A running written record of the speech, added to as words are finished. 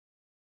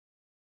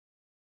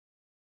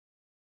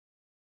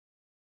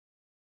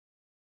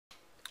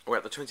We're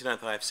at the 29th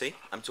IFC.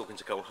 I'm talking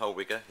to Karl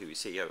Holweger, who is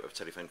CEO of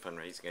telephone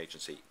fundraising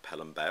agency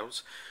Pell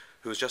Bales,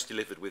 who has just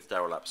delivered with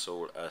Darryl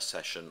Apsall a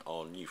session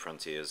on new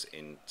frontiers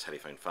in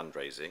telephone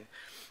fundraising.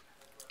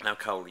 Now,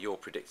 Karl, you're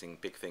predicting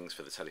big things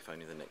for the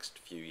telephone in the next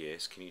few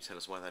years. Can you tell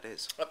us why that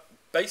is?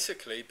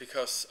 Basically,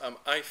 because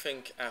I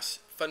think as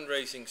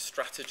fundraising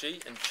strategy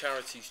and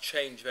charities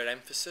change their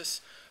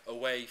emphasis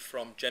away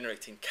from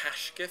generating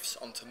cash gifts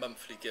onto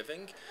monthly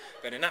giving,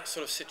 then in that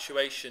sort of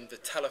situation, the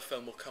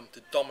telephone will come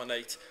to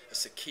dominate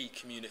as a key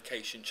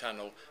communication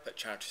channel that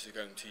charities are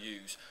going to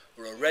use.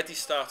 We're already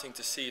starting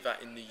to see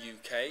that in the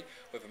UK,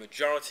 where the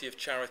majority of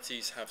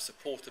charities have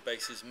supporter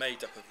bases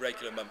made up of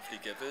regular monthly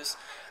givers,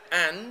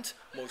 and,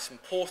 most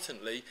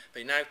importantly,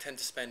 they now tend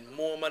to spend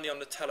more money on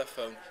the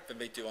telephone than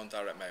they do on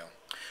direct mail.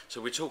 So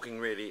we're talking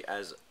really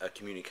as a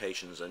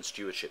communications and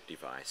stewardship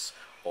device,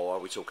 or are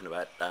we talking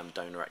about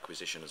donor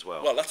acquisition as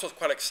well? Well, that's what's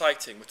quite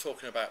exciting. We're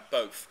talking about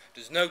both.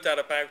 There's no doubt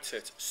about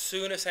it. As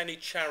soon as any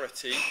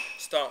charity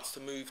starts to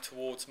move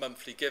towards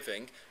monthly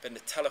giving, then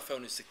the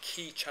telephone is the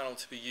key channel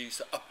to be used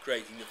for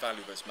upgrading the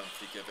value of those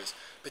monthly givers.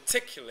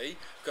 Particularly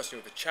because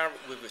with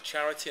a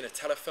charity and a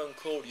telephone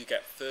call, you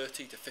get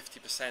 30 to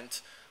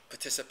 50%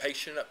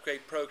 participation in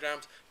upgrade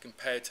programs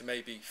compared to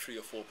maybe 3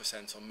 or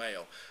 4% on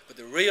mail. But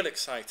the real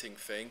exciting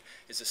thing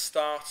is the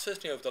start,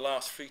 certainly over the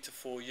last 3 to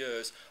 4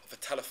 years, of a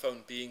telephone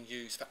being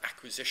used for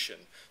acquisition,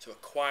 so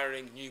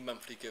acquiring new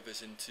monthly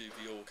givers into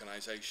the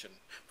organisation.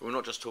 But we're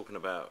not just talking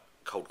about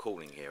cold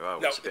calling here, are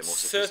we? No, it's a bit more it's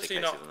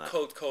sophisticated certainly than not that.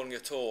 cold calling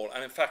at all.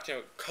 And in fact,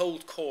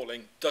 cold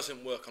calling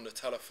doesn't work on the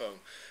telephone.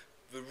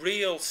 The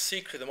real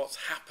secret of what's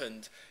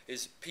happened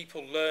is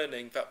people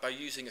learning that by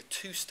using a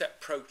two-step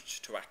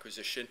approach to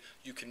acquisition,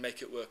 you can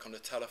make it work on the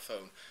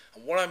telephone.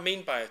 And what I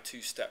mean by a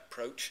two-step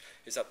approach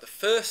is that the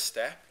first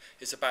step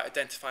is about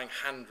identifying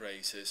hand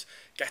raisers,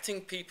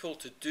 getting people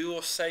to do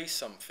or say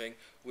something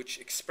which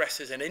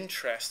expresses an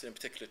interest in a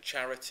particular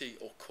charity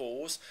or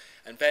cause,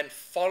 and then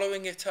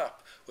following it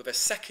up with a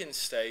second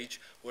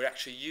stage where we're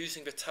actually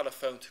using the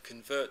telephone to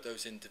convert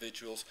those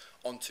individuals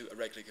onto a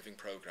regular giving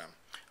program.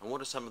 And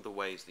what are some of the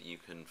ways that you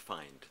can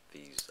find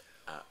these,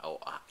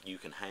 you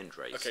can hand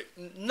raise? Okay,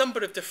 number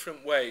of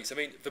different ways. I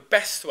mean, the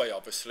best way,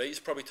 obviously, is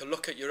probably to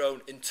look at your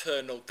own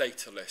internal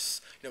data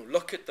lists.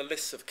 Look at the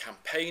lists of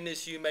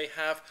campaigners you may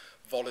have,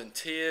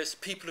 volunteers,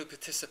 people who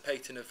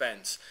participate in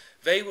events.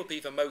 They will be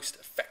the most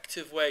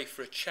effective way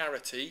for a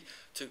charity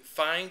to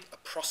find a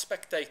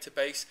prospect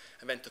database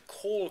and then to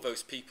call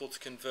those people to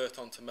convert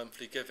onto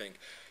monthly giving.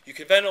 You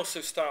can then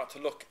also start to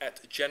look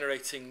at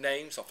generating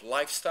names of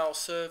lifestyle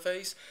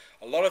surveys.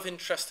 A lot of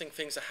interesting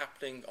things are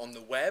happening on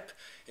the web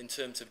in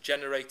terms of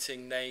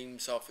generating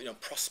names of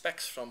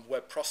prospects from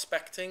web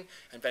prospecting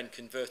and then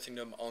converting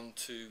them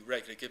onto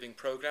regular giving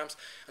programs.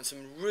 And some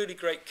really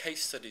great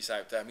case studies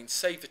out there. I mean,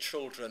 Save the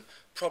Children,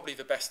 probably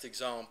the best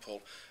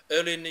example.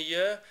 Early in the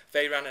year,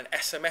 they ran an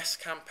SMS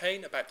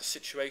campaign about the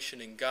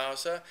situation in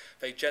Gaza.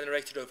 They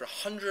generated over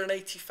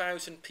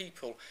 180,000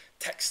 people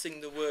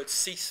texting the word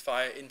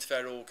ceasefire into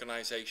their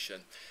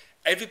organisation.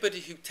 Everybody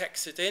who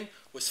texted in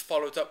was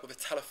followed up with a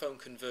telephone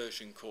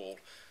conversion call.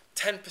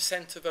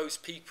 10% of those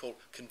people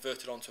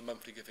converted onto a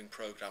monthly giving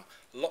program.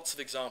 Lots of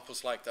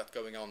examples like that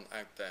going on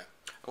out there.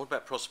 And what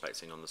about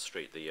prospecting on the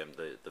street,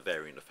 the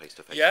variant of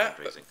face-to-face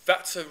fundraising?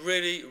 That's a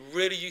really,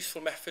 really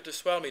useful method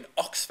as well. I mean,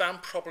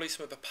 Oxfam, probably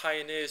some of the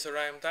pioneers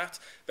around that.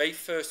 They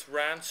first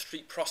ran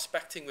street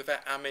prospecting with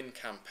their Amin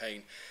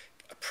campaign.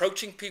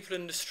 Approaching people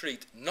in the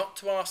street, not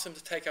to ask them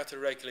to take out a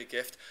regular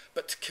gift,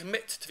 but to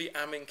commit to the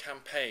Amin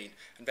campaign,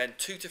 and then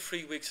 2 to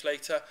 3 weeks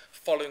later,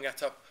 following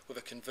that up with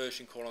a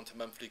conversion call onto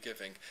monthly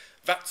giving.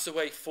 That's the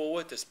way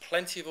forward. There's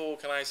plenty of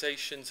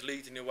organisations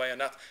leading the way on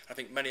that. I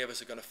think many of us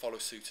are going to follow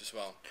suit as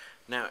well.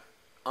 Now,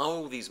 are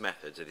all these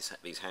methods,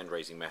 these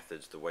hand-raising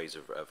methods, the ways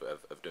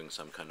of doing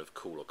some kind of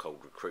cool or cold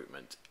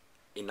recruitment,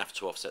 enough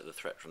to offset the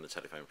threat from the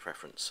telephone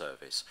preference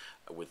service,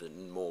 with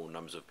more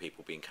numbers of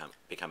people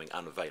becoming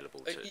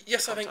unavailable to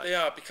Yes, contact? I think they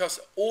are, because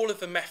all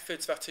of the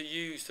methods that are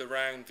used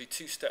around the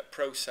two-step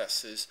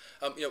processes,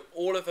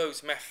 all of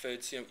those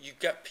methods, you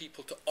get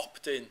people to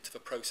opt in to the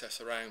process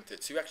around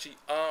it. So you actually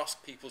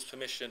ask people's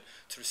permission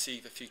to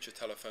receive a future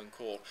telephone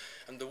call.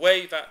 And the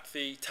way that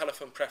the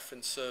telephone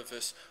preference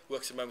service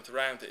works at the moment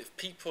around it, if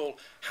people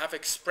have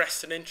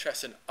expressed an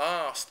interest and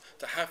asked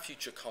to have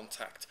future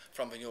contact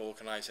from your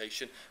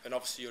organisation, then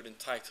obviously you're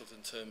entitled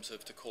in terms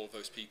of to call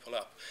those people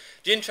up.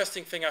 The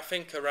interesting thing I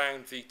think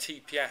around the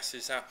TPS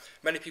is that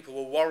many people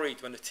were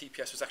worried when the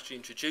TPS was actually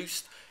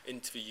introduced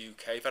into the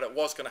UK that it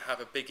was going to have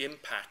a big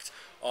impact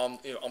on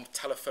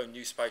telephone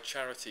use by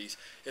charities.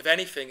 If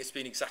anything, it's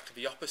been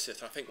exactly the opposite.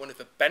 And I think one of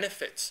the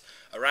benefits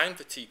around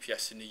the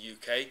TPS in the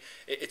UK,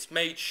 it's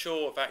made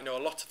sure that a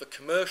lot of the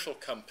commercial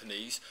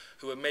companies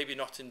who are maybe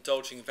not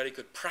indulging in very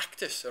good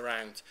practice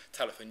around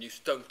telephone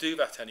use don't do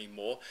that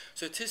anymore.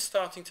 So it is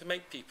starting to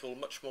make people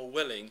much more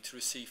willing to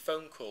receive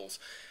phone calls.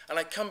 And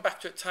I come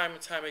back to it time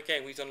and time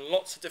again. We've done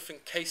lots of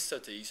different case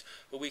studies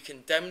where we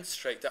can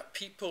demonstrate that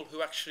people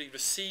who actually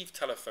receive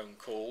telephone telephone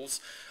calls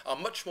are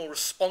much more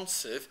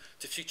responsive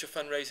to future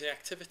fundraising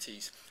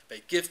activities.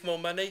 They give more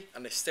money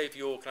and they stay with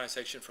your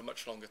organisation for a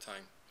much longer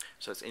time.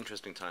 So it's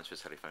interesting times for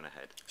telephone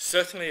ahead.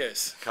 Certainly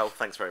is. Karl,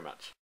 thanks very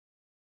much.